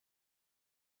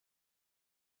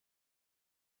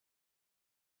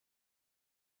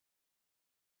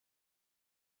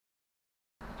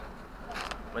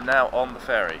We're now on the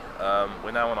ferry.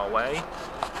 We're now on our way.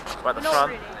 We're at the Not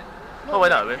front. really. Oh, I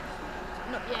know.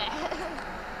 Not yet.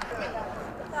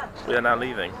 We are now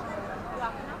leaving.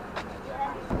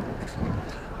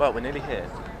 Well, we're nearly here.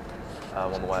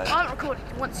 On the way. I haven't recorded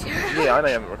once yet. Yeah, I know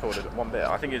you haven't recorded it one bit.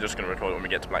 I think you're just going to record it when we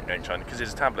get to Blackgang, Chine, because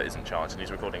his tablet isn't charged and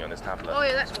he's recording on his tablet. Oh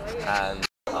yeah, that's right. Yeah. And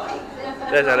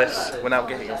there's Alice. We're now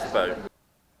getting off the boat.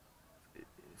 It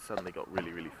suddenly got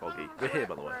really, really foggy. We're here,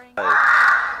 by the way.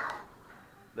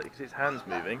 Look, you see his hands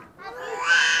moving.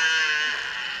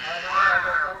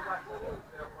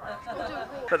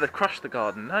 But they've crushed the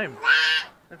garden gnome.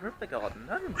 They've ripped the garden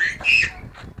gnome.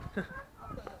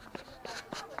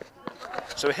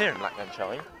 So we're here in Blackgang,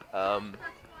 Chine.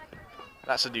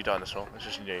 That's a new dinosaur. It's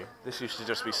just new. This used to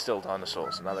just be still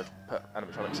dinosaurs, and now they've put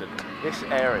animatronics in. This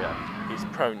area is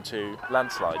prone to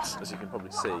landslides, as you can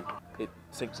probably see. It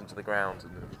sinks into the ground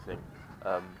and everything.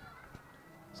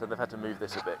 So they've had to move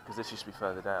this a bit because this used to be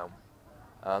further down.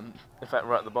 In fact,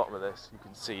 right at the bottom of this, you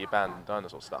can see abandoned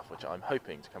dinosaur stuff, which I'm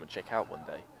hoping to come and check out one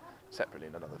day, separately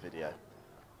in another video.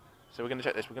 So we're going to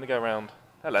check this. We're going to go around.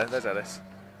 Hello, there's Alice.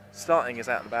 Starting is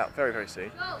out and about very, very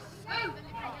soon.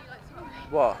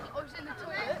 What? I was in the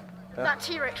toilet. That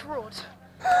T-Rex roared.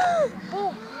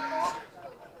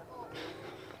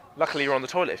 Luckily you're on the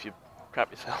toilet if you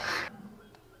crap yourself.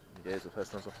 Here's the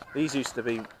first dinosaur. These used to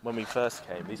be, when we first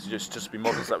came, these used to just be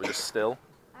models that were just still.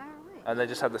 And they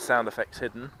just had the sound effects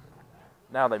hidden.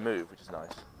 Now they move, which is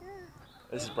nice. Yeah.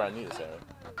 This is brand new, this area.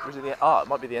 Or is it the, it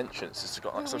might be the entrance. It's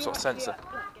got like some sort of sensor.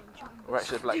 We're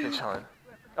actually at Blackgang, Chine.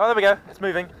 Oh, there we go. It's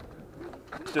moving.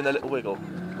 It's doing a little wiggle.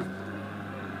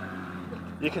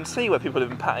 You can see where people have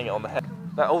been patting it on the head.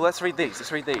 Oh, let's read these.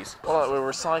 Let's read these. All right, we'll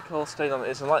recycle. Stay on.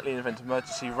 It's a likely event of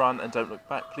emergency. Run and don't look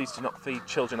back. Please do not feed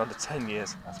children under 10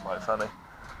 years. That's quite funny.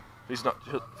 Please do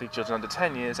not feed children under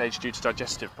 10 years age due to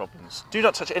digestive problems. Do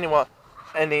not touch any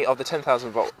of the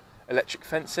 10,000 volt electric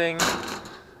fencing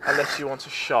unless you want a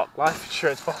shock. Life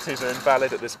insurance policies are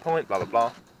invalid at this point. Blah blah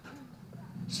blah.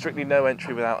 Strictly no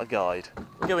entry without a guide.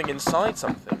 We're going inside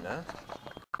something now.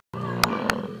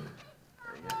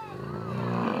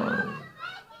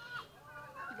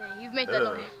 Yeah, you've made that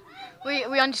noise.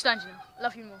 We understand you now.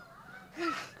 Love you more.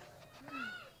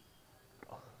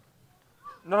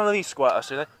 None of these squirt us,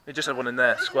 do they? They just had one in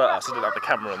there, squirt us. I didn't have the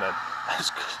camera on them.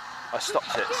 I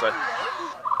stopped it, so.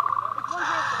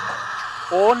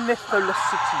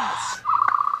 Ornitholicities.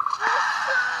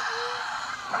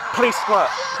 Please squirt.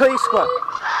 Please squirt.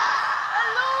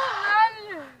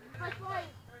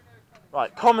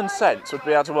 Right, common sense would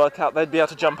be able to work out, they'd be able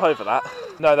to jump over that.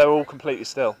 No, they were all completely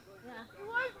still.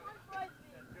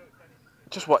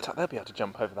 Just worked out they'd be able to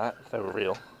jump over that if they were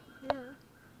real. Yeah.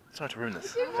 Sorry to ruin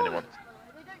this, if anyone.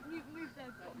 They don't move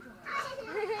their bottom jaw.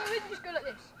 They just go like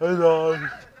this. Hello.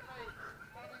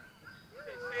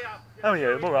 How are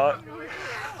you? I'm alright.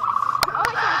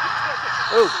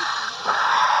 Oh.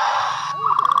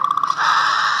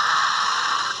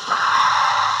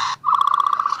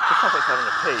 It sounds like having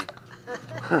a pee.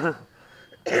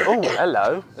 Oh,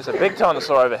 hello. There's a big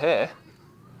dinosaur over here.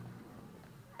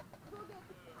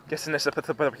 Guessing it's a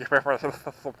Pythagorasaurus.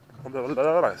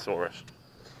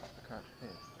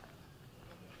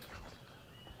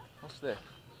 What's this?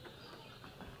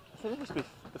 I think it must be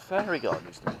the fairy garden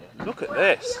used to be here. Look at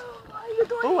this.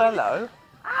 Oh, hello.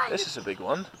 This is a big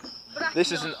one.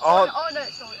 This is an art. Oh no,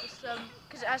 it's not. It's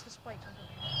because it has the spikes on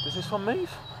top. Does this one move?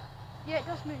 Yeah, it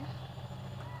does move.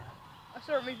 I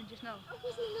saw it moving just now. Oh,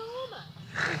 he's enormous.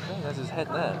 Oh, there's his head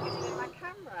there. My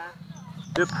camera.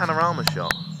 Do a panorama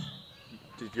shot.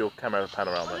 Did your camera have a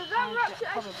panorama?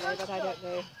 Probably, but I don't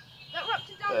know. That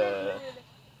raptor down there.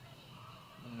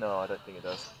 No, I don't think it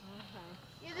does.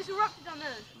 Okay. Yeah, there's a raptor down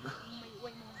there.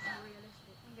 Way more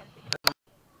realistic. I'm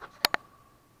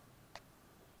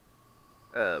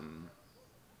getting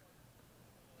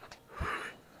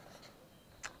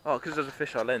Oh, because there's a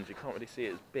fisheye lens, you can't really see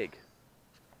it as big.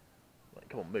 Right,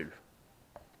 come on, move.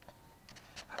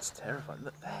 That's terrifying.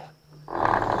 Look there.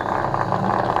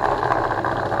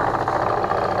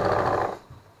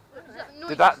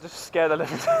 Did that just scare the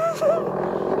living?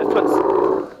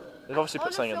 They've obviously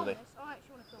put something underneath.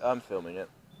 I'm filming it.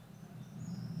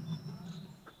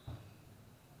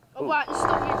 Oh, right,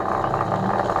 stop here.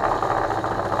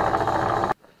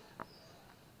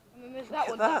 And then there's that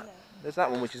one down there. There's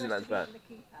that one which isn't as bad.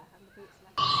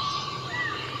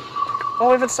 Oh,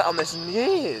 I haven't sat on this in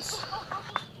years.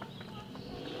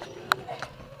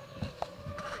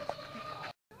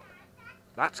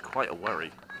 That's quite a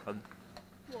worry. I'm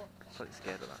slightly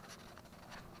scared of that.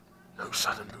 No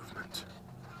sudden movement.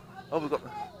 Oh, we've got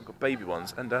baby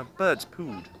ones and birds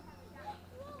pooed.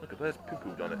 Look, a bird's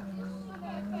poo-pooed on it.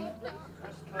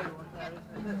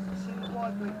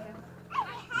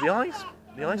 The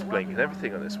eyes blink and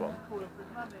everything on this one.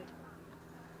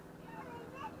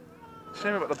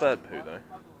 Shame about the bird poo though.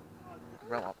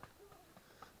 Grow up.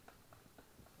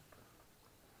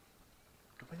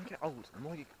 When you get older, the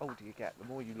more older you get, the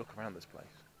more you look around this place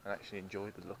and actually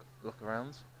enjoy the look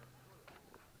arounds.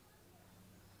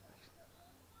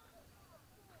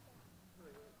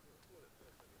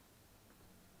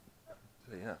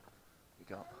 So yeah, we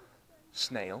got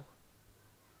snail,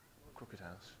 crooked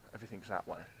house, everything's that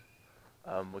way.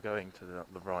 We're going to the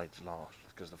rides last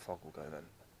because the fog will go then.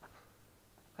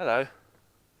 Hello.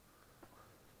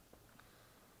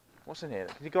 What's in here?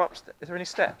 Can you go up? Is there any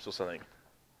steps or something?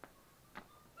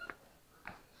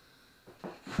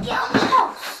 Get on the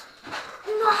house!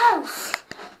 In the house!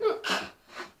 Look!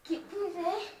 Get through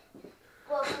there.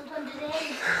 Welcome under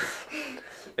there.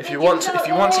 If you want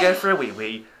to go for a wee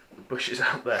wee, the bush is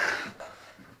out there.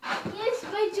 Yes,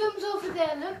 my jum's over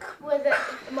there. Look where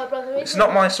my brother is. It's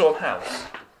not my sort of house,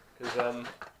 because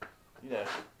you know.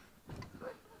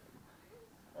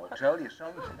 I'll tell you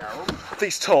something, Harold.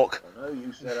 Please talk. I know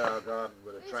you said our garden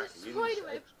would attract the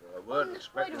insects, but I weren't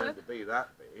expecting them to be that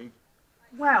big.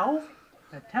 Well,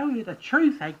 to tell you the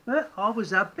truth, Egbert, I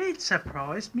was a bit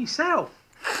surprised myself.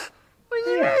 What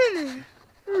do you mean?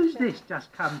 Who's this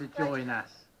just come to join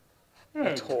us?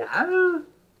 Talk. Hello.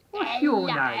 What's your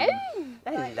name?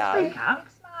 Hello. Speak up.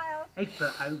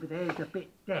 Egbert over there's a bit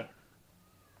deaf.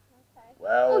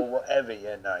 Well, whatever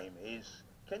your name is,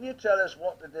 can you tell us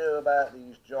what to do about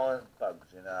these giant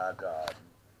bugs in our garden?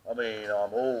 I mean,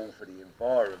 I'm all for the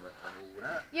environment and all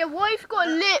that. Yeah, why have you got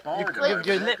a lip?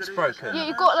 Your lip's broken. Yeah,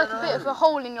 you've got like a bit of a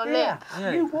hole in your lip.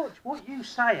 Yeah, you watch what you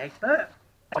say, Egbert.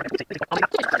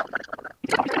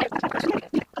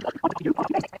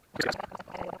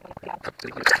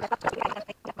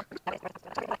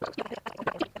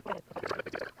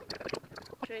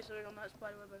 Sorry on that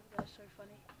spider web over there, so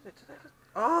funny.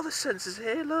 Oh, the sensor's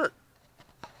here, look.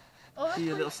 Oh, that's See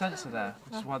your pretty little sensor there.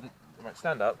 Which is why the... Right,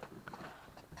 stand up.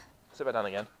 Sit back down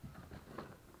again.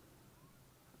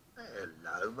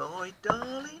 Hello, my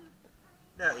darling.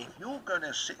 Now, if you're going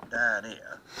to sit down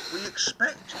here, we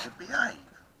expect you to behave,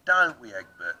 don't we,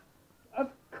 Egbert?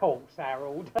 Of course,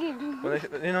 Harold. Well,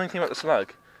 the annoying thing about the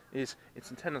slug is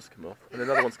its antennas come off and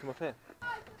another one's come up here.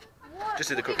 Just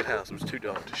did the crooked house. It was too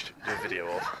dark to do a video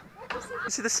of. You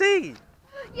see the sea?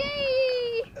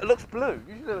 Yay! It looks blue.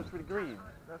 Usually it looks really green.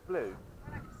 That's blue.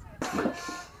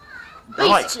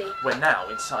 Basically. Right, we're now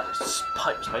inside a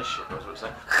pirate spaceship. That's what it's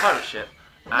saying. Pirate ship.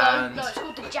 And No, it's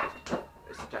called the Jack.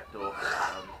 it's the jackdaw.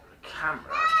 The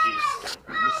camera is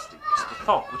misty. It's the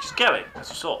fog, which is going, as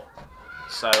you saw.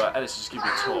 So Ellis is just giving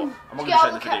you a tour. I'm not going to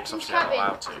show the video because obviously I'm not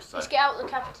allowed to. So. Let's get out the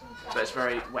captain's cabin. But it's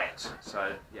very wet,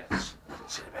 so yes.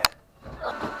 See you in a bit.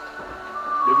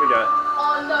 Here we go.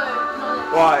 Oh no,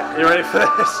 Right, you ready for this?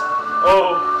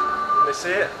 Oh, can they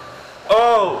see it?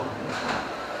 Oh!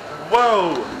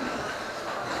 Whoa!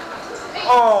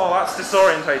 Oh, that's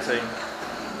disorientating.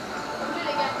 Do it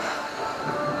again.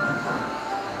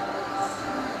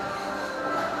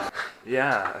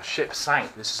 Yeah, a ship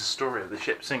sank. This is a story of the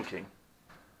ship sinking.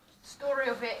 Story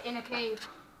of it in a cave.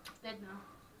 It's dead now.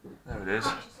 There it is.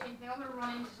 Can't actually see anything. I'm gonna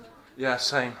run into it. Yeah,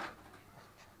 same.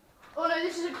 Oh no,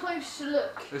 this is a closer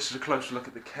look. This is a closer look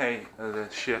at the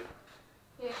ship.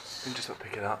 Yes. You can just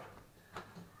pick it up.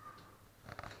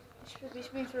 It's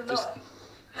been through a lot.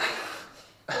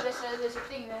 So there's a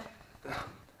thing there.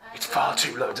 It's far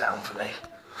too low down for me.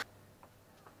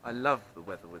 I love the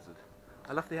weather wizard.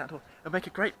 I love the outdoor. It'll make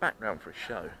a great background for a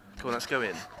show. Come on, let's go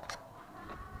in.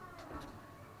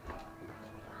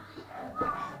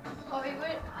 Oh,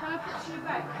 wait, can I put you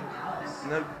back?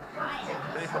 No.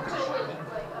 Any pockets.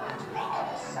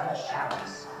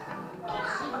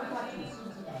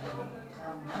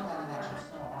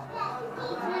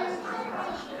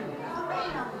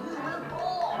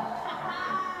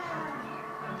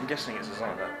 I'm guessing it's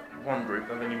like that. One group,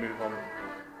 and then you move on to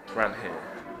around here.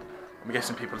 I'm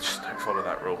guessing people just don't follow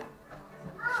that rule.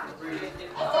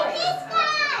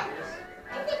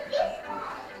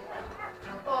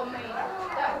 Oh man,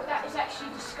 that is actually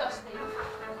disgusting.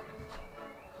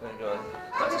 There you go.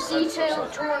 That's a sensor,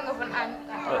 detailed drawing of an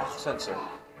ant. Look, sensor.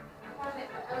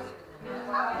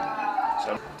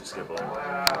 So, just go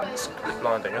blind. It's a bit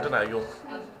blinding. I don't know.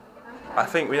 I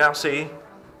think we now see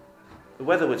the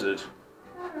weather wizard.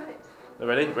 Are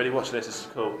ready? Ready? Watch this. This is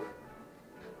cool.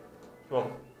 Come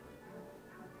on.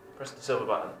 Press the silver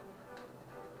button.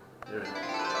 Here it is.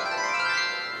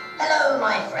 Hello,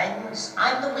 my friends.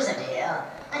 I'm the wizard here,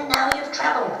 and now you've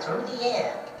travelled through the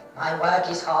air. My work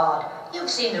is hard. You've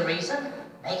seen the reason.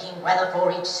 making weather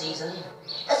for each season.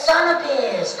 The sun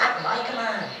appears at my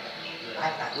command.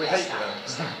 Like that We hate you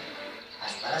sky.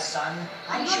 As well as sun,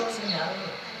 I'm sure you know,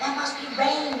 there must be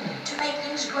rain to make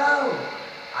things grow.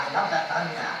 I love the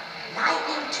thunder,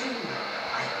 lightning too.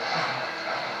 I love the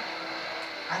thunder.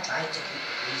 I try to keep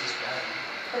the breezes blowing,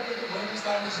 but with the winds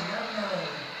there is no knowing.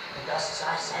 The gusts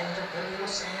I send to fill your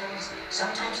sails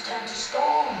sometimes turn to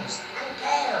storms and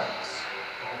gales.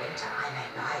 For winter I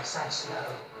make ice and snow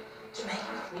to make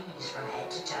you freeze from head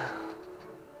to toe.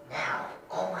 Now,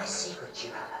 all my secrets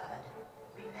you have heard.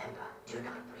 Remember, do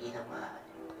not breathe a word,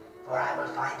 for I will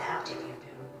find out if you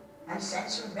do, and send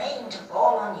some rain to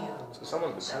fall on you. So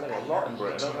someone's been telling a lot in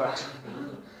Britain, haven't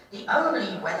they? The only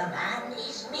weatherman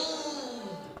is me.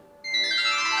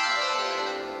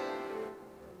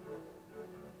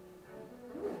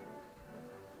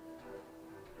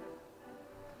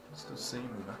 Still seeing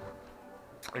that.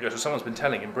 Okay, so someone's been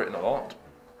telling in Britain a lot.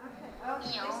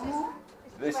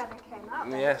 This weather came up.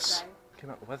 Yes. Came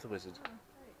out the weather wizard.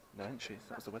 No, ain't she?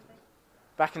 That was the weather wizard.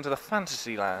 Back into the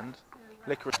fantasy land.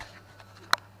 Licorice.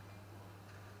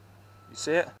 You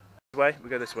see it? This way? We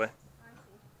go this way.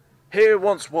 Here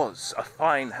once was a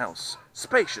fine house,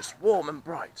 spacious, warm and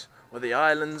bright, where the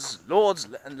island's lords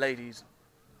and ladies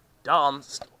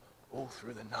danced all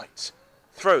through the night.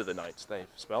 Throw the night, they've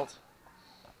spelt.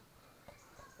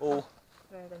 All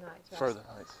Through the night. Right. throw the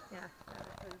night. Yeah.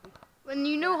 When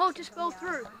you know how to spell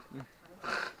through.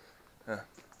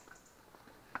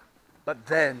 But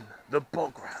then the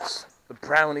bog rats, the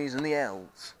brownies and the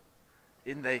elves,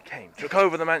 in they came, took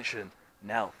over the mansion.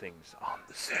 Now things aren't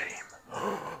the same.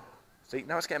 See,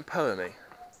 now it's getting poemy.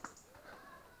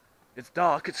 It's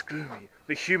dark, it's gloomy,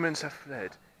 the humans have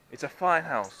fled. It's a fine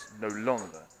house no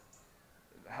longer.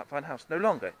 Fine house no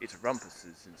longer, it's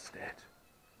rumpuses instead.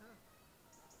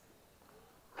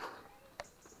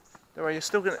 Don't worry, you're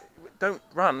still gonna... Don't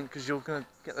run, because you're gonna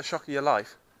get the shock of your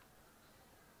life.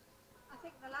 I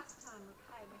think the last time we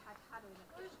came, we had Hannah in a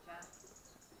picture.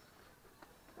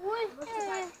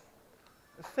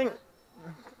 I think...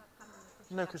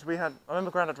 No, because we had... I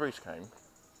remember Grandad Ruth came.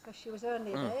 Because she was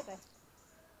only a baby.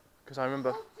 Because I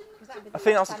remember... 'Cause that would be I the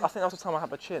think that first was time- the time I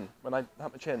had my chin. When I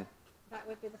had my chin. That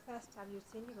would be the first time you'd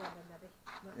seen your own maybe.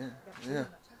 Yeah.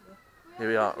 Here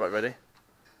we are. Right, ready?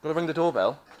 Gotta ring the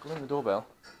doorbell. Gotta ring the doorbell.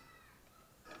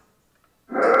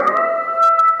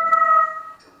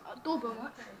 Doorbell,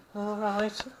 what?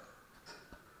 Alright.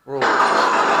 We're all...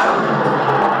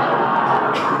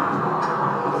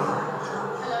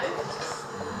 Hello?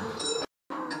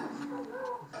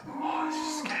 Oh, this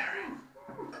is scary.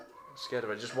 I'm scared of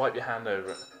it. Just wipe your hand over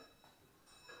it.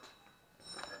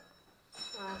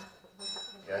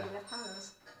 Yeah.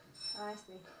 Hannah's. Oh, I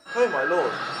see. Oh my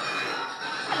lord.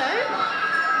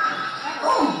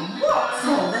 Oh, what's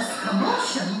all this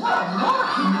commotion? What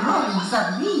mocking roars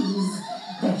are these?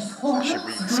 There's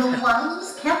hornets, glowworms,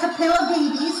 caterpillar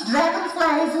babies,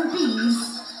 dragonflies and bees.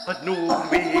 But no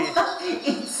me.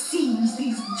 It seems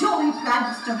these joy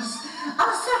pranksters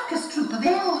are a circus troupe of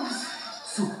elves.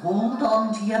 So hold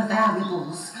on to your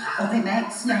valuables, or they might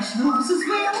smash those as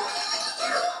well.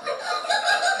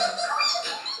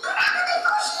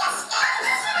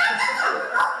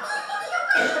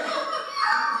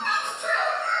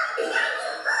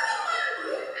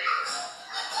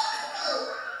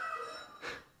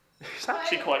 It's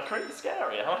actually quite creepy,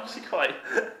 scary. I'm actually quite...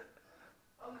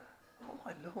 Oh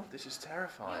my lord, this is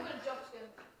terrifying.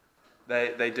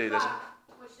 They do. There's a...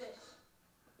 Watch this.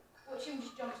 Watch him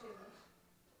just jump scare me.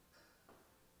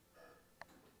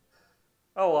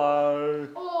 Hello.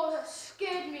 Oh, that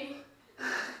scared me.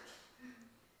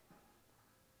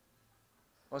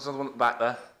 What's the other one at the back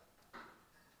there?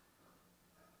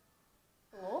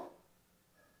 Hello?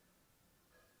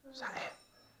 Is that it?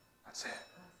 That's it.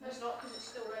 No, it's not, because it's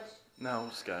still red. No,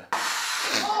 let's go.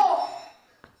 Oh!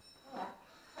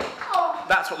 Oh!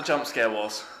 That's what the jump scare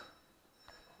was.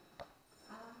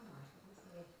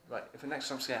 Right, if the next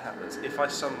jump scare happens, if I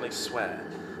suddenly swear...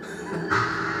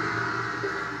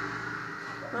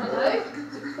 Hello?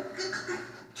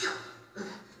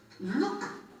 Look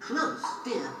close,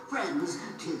 dear friends,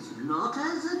 'tis not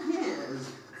as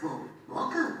appears, for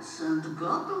boggarts and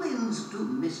goblins do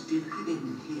mischief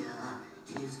in here.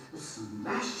 'Tis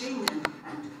smashing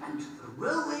and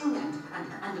throwing and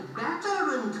batter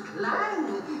and clang.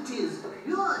 'Tis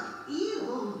pure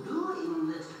evil doing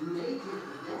that maketh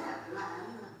their plan.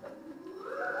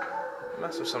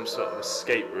 Must have some sort of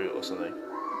escape route or something.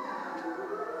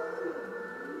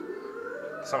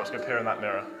 Something's going to appear in that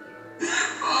mirror.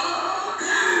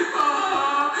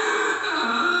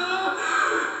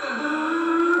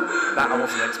 That I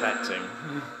wasn't expecting.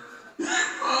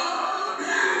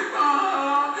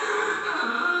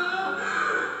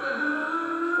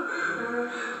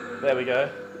 there we go.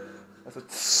 That's a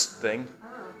tss thing. Oh,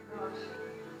 gosh.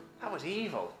 That was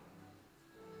evil.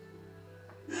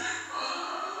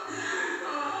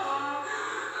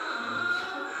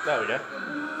 There we go.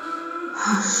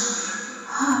 Hush.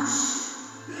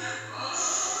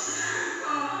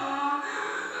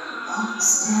 Hold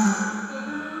still.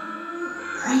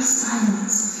 Pray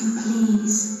silence if you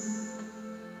please.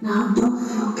 Now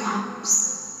doff your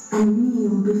caps and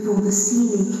kneel before the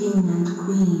Seelie King and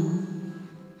Queen.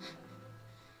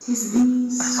 'Tis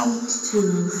these sweet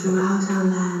two throughout our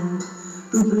land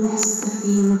who bless the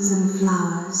fields and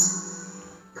flowers,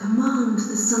 command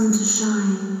the sun to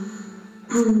shine,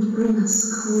 and bring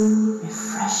us cool,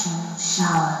 refreshing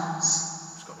showers.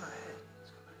 He's got no head.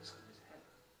 He's got no inside his head.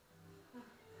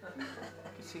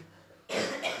 You see?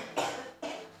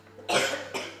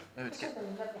 Maybe to get.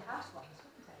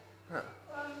 Yeah.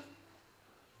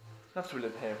 Love to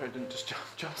live here if it didn't just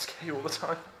jump scare you all the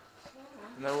time.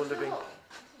 And they're all living.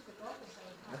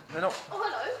 They're not. Oh,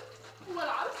 hello. Oh,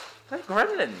 hello. They're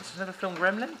gremlins. Never filmed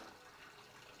Gremlin?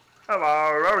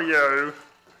 Hello, how are you?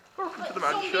 Welcome to the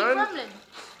mansion. Gremlin.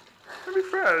 Can we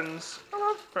friends? I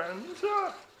love friends. Yeah.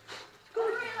 I don't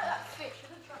really like that fish. I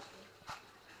don't trust him.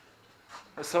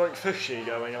 There's something fishy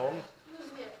going on.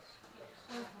 Yes.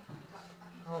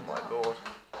 Oh my lord.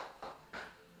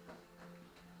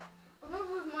 I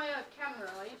remember with my camera,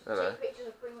 I used to take pictures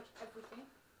of pretty much everything.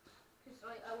 Because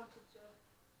I wanted to.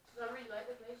 Because I really like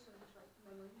the place and just like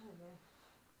memories. Oh, yeah.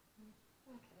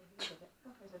 Okay, you did it.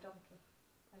 Oh, there's a donkey.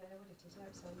 I don't know what it is. No,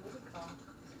 it's a little car.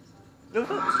 Look,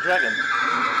 it's a dragon.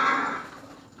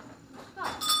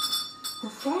 The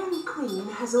Fairy Queen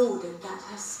has ordered that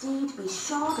her steed be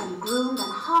shod and groomed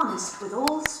and harnessed with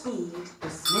all speed. The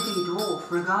smithy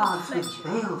dwarf regards with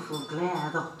baleful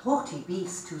glare the haughty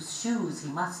beast whose shoes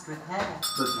he must repair.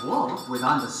 The dwarf, with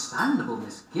understandable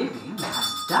misgiving,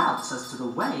 has doubts as to the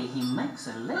way he makes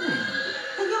a living.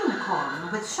 The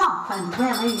unicorn, with sharp and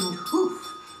well-aimed hoof,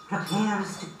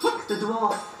 prepares to kick the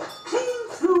dwarf clean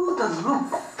through the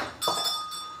roof.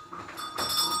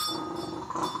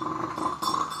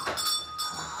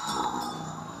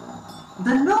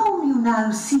 The gnome you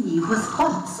now see was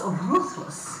once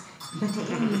ruthless, but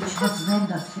age has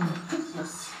rendered him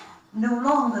toothless. No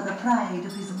longer the pride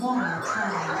of his warrior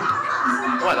tribe.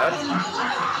 Hello.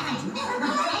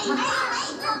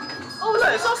 Oh,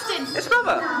 look, it's Austin. It's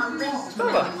Mother. It's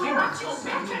Mother.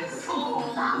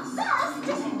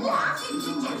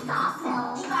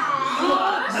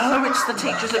 No, it's the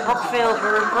teachers at Brookfield.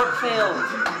 We're in Brookfield.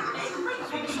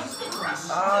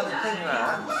 Ah, the thing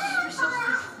there.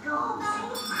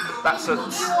 That's a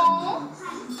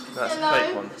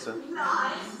fake one. So.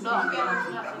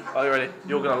 Are you ready?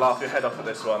 You're going to laugh your head off at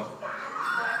this one.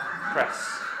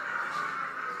 Press.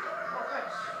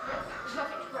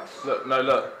 Look, no,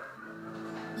 look.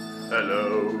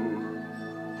 Hello.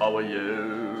 How are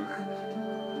you?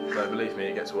 No, believe me,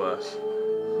 it gets worse.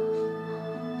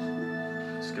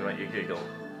 It's going to make you giggle.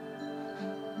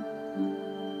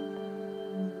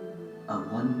 A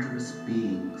wondrous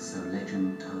being, so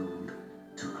legend told,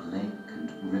 took lake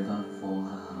and river for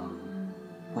her home,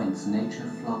 whence nature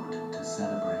flocked to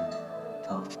celebrate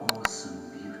her awesome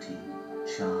beauty,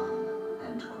 charm,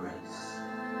 and grace.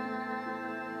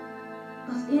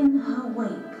 But in her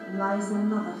wake lies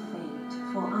another fate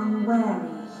for unwary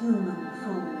human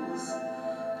fools,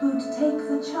 who'd take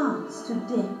the chance to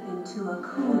dip into a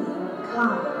cooling,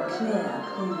 calm, clear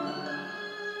pool.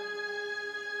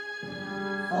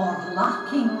 For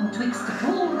lurking twixt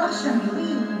bulrush and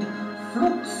weed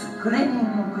floats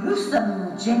grinning,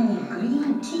 gruesome Jenny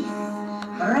Green Teeth,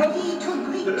 ready to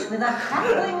greet with a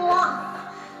cackling laugh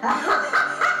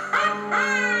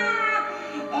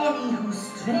any who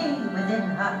stray within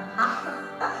her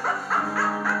path.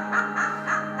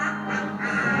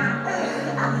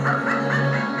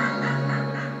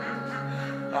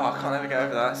 Oh, I can't ever get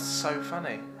over that. That's so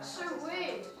funny. That's so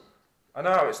weird. I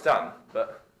know how it's done,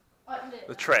 but Like this.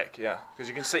 the trick, yeah, because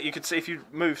you could see if you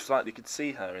move slightly, you could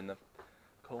see her in the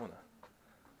corner.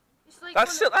 It's like That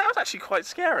was actually quite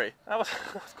scary. That was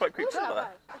quite creepy. wasn't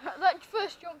that bad? That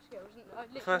first jump scare wasn't it?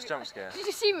 Literally- First jump scare. Did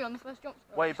you see me on the first jump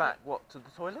scare? Way back, what, to the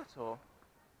toilet or?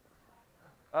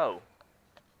 Oh.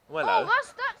 Well, Oh, hello.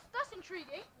 that's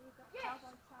intriguing. Yes.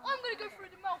 I'm gonna go through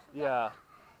the mouth. Of Yeah.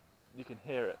 You can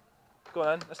hear it. Go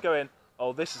on then, let's go in.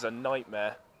 Oh, this is a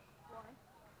nightmare. Why?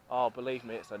 Oh, believe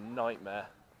me, it's a nightmare.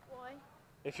 Why?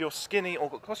 If you're skinny or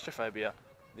got claustrophobia,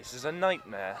 this is a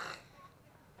nightmare.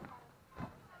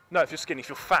 No, if you're skinny, if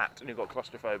you're fat and you've got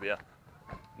claustrophobia.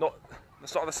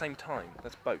 That's not at the same time,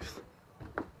 that's both.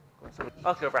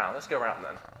 I'll go around, let's go around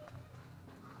then.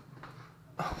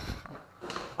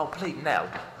 Oh, please, now.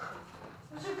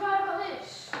 What's so bad about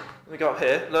We go up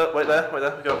here. Look, wait there, wait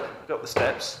there. We go up the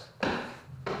steps.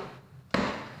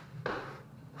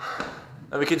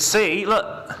 And we can see,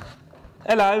 look.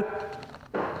 Hello.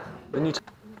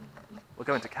 We're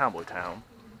going to Cowboy Town.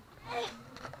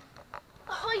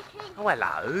 Hiking. Oh,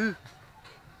 hello.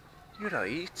 You're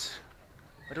right.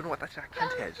 I don't know what that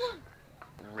accent is.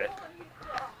 Rip.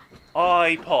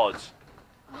 iPod.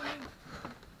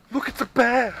 Look, it's a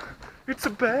bear. It's a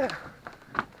bear.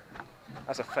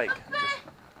 That's a fake.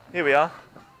 Here we are.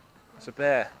 It's a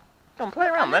bear. Come on, play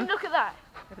around then. Look at that.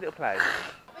 Have a little play.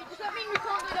 Wait, does that mean we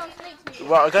can't go down Snake's Meat?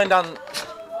 Right, we're going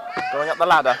up the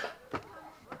ladder.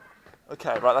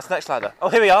 Okay, right, that's the next ladder. Oh,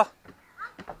 here we are.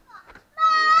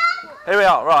 Here we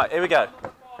are, right, here we go.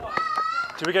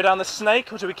 Do we go down the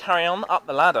snake or do we carry on up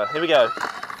the ladder? Here we go.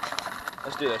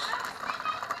 Let's do this.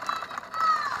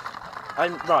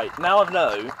 Right, now I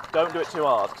know, don't do it too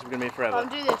hard because we're going to be forever. I'll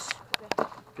do this. Okay.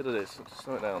 Good at this, let's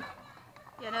slow it down.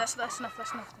 Yeah, no, that's enough,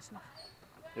 that's enough.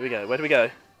 Here we go, where do we go?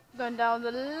 Going down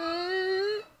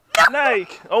the...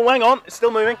 Snake! Oh, hang on, it's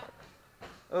still moving.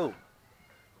 Oh.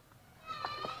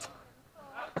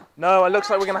 No, it looks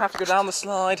like we're going to have to go down the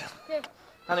slide. Okay.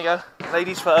 Down you go.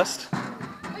 Ladies first.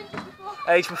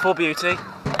 Age before beauty.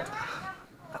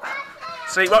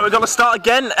 See, right, we've got to start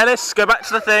again. Ellis, go back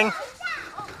to the thing.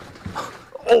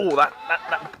 Oh,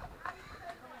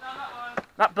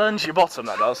 that burns your bottom,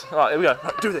 that does. Right, here we go.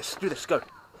 Right, do this, go.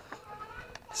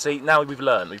 See, now we've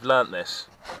learned this.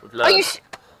 We've learned. Are you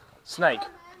Snake.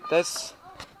 Okay,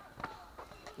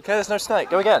 there's no snake.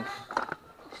 Go again.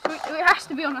 It has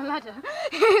to be on a ladder.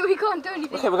 We can't do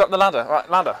anything. Okay, we've got the ladder. Right,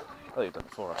 ladder. Oh, you've done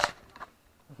it for us.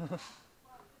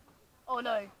 Oh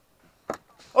no.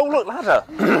 Oh, look, ladder.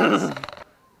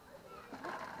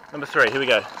 Number 3, here we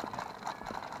go.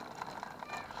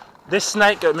 This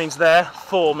snake means there,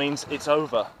 4 means it's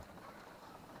over.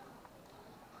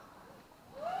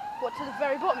 What, to the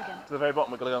very bottom again? To the very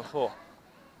bottom, we're going to go on 4.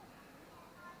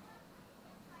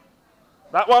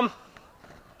 That one.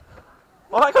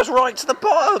 Oh, that goes right to the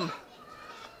bottom.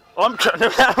 I'm trying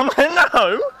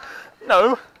to...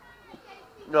 No.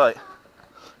 Right.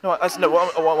 No,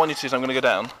 what I want you to do is I'm going to go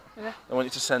down. Yeah. I want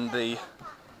you to send the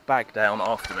bag down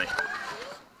after me.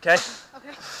 Okay?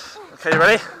 Okay. Okay, you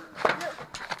ready?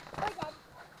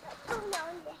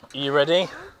 You ready?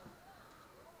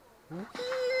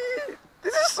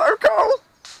 This is so cool!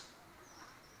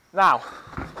 Now,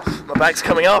 my bag's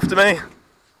coming after me.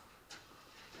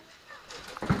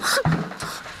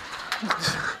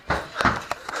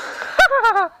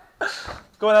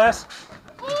 Go on, Alice.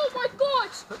 Oh my god!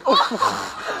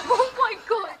 Oh my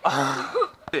god!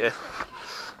 Yeah.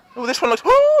 Oh, this one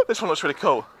looks really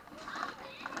cool.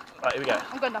 Right, here we go.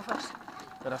 I'm going down first.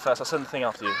 Go down first. I'll send the thing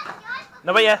after you.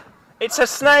 No, wait, yeah. It's a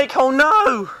snake. Oh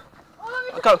no!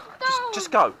 Oh, Go. Just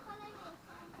go.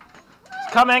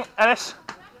 It's coming, Alice.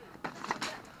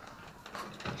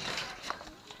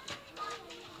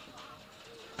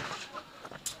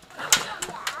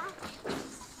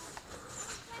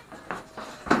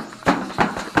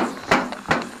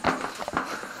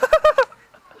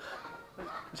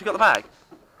 You got the bag?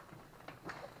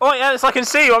 Oh yeah, I can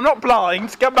see you. I'm not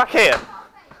blind. Get back here.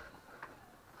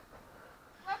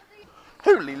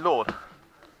 Holy Lord.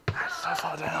 That's so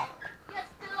far down.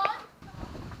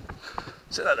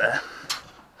 Sit that there.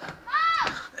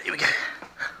 Here we go.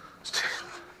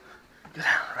 Go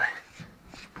down,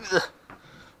 right.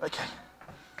 Okay.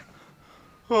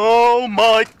 Oh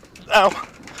my. Ow.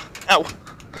 Ow.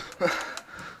 The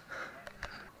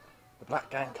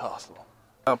Blackgang Castle.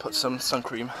 I'll put some sun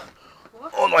cream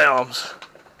on my arms.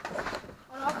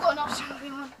 Oh, no, I've got enough sun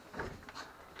cream on.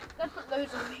 Don't put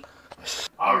loads on me.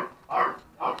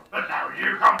 But now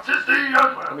you come to see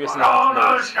us. Let me get We're some on a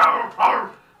noise. show.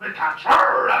 We catch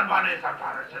her and when it's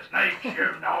a snake,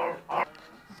 you know.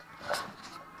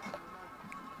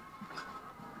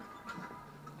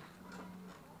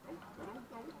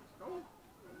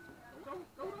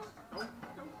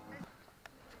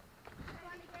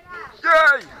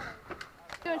 Yay!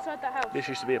 Go inside that house. This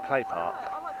used to be a play park,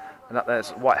 and up there's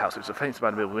White House, which is a famous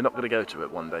abandoned building. We're not going to go to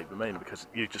it one day, but mainly because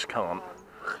you just can't.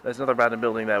 There's another abandoned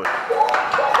building there. Go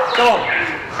on!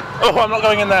 Oh, I'm not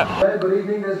going in there. Good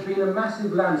evening. There's been a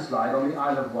massive landslide on the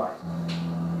Isle of Wight.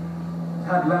 It's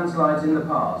had landslides in the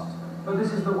past, but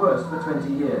this is the worst for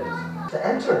 20 years. To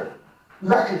enter.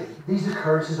 Luckily, these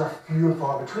occurrences are few and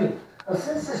far between, and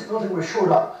since this building was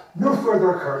shored up, no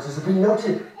further occurrences have been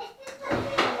noted.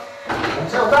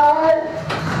 Until then!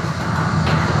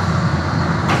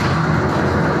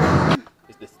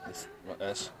 Is this what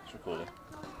it's recording?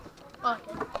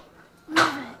 Okay.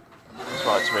 That's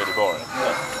why it's really boring.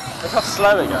 Look how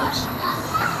slow it goes.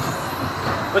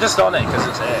 We're just on it because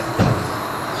it's here.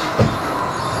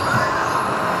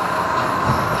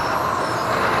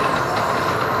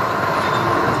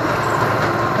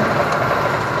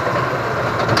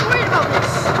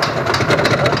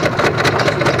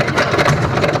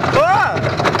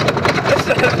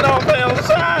 Does not feel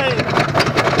safe.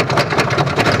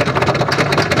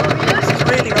 This is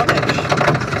really rubbish.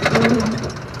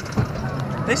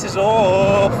 This is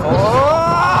awful.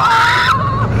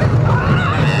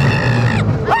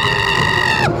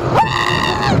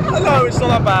 No, it's not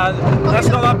that bad. That's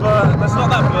not that bad. That's not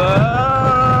that bad.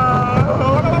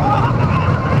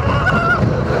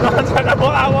 I don't know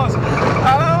what that was.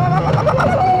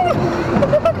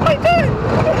 What am I doing?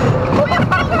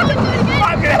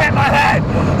 I'm gonna hit my head!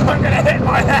 I'm gonna hit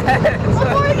my head!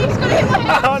 I'm worried he's gonna hit my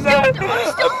head. Oh no! I'm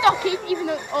still ducking, even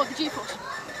though. Oh, the G-force.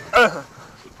 Oh,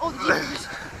 the G-force.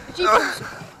 The G-force.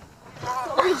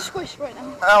 I'm really squished right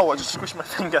now. Ow, I just squished my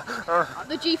finger.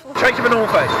 The G-force. Try to keep a normal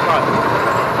face. Right.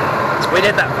 We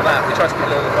did that for that. We tried to keep a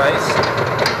normal face.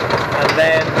 And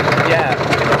then, yeah.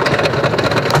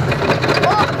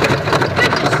 Oh,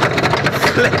 goodness.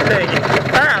 Flipping.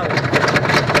 Ow!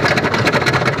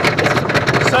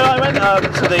 So I went to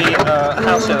the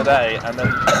house the other day and then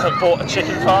bought a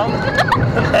chicken farm.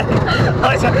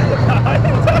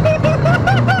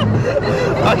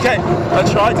 Okay, I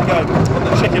tried to go on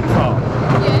the chicken farm.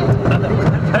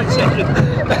 Yeah.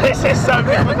 This is so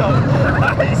difficult.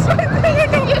 It's so difficult.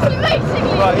 Yes,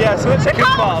 basically. Right, yeah, so the chicken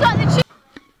farm.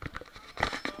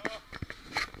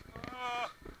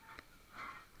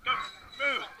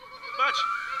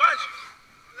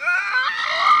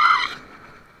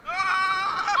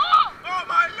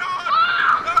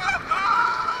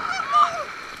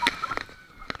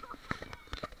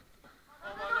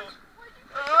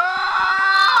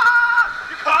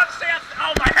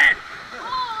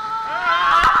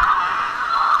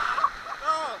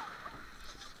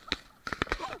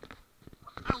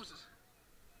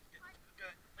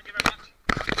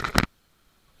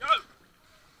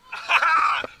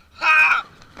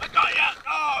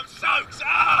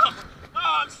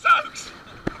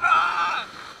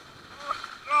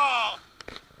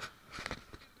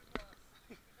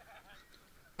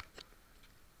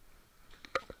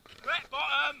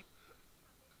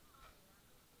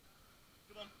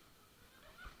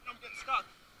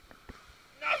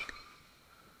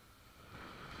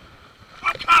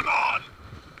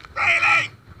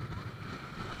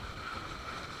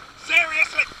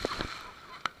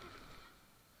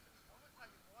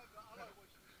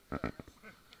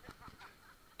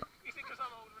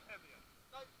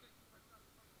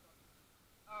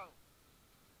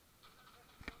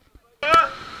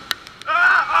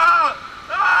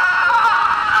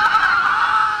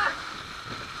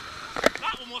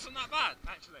 Wasn't that bad,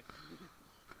 actually.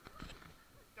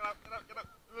 Get up, get up, get up.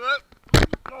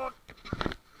 God.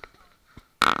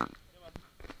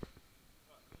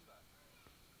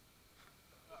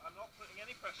 I'm not putting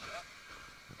any pressure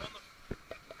on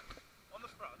the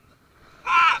front.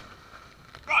 Ah!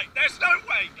 Right, there's no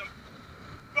way.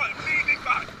 Right, I'm leaning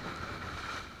back.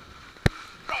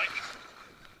 Right.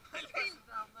 I leaned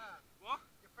down there. What?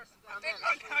 You're pressing down there.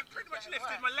 I pretty much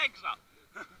lifted my legs up.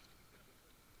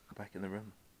 Back in the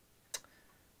room.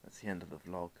 That's the end of the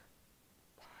vlog.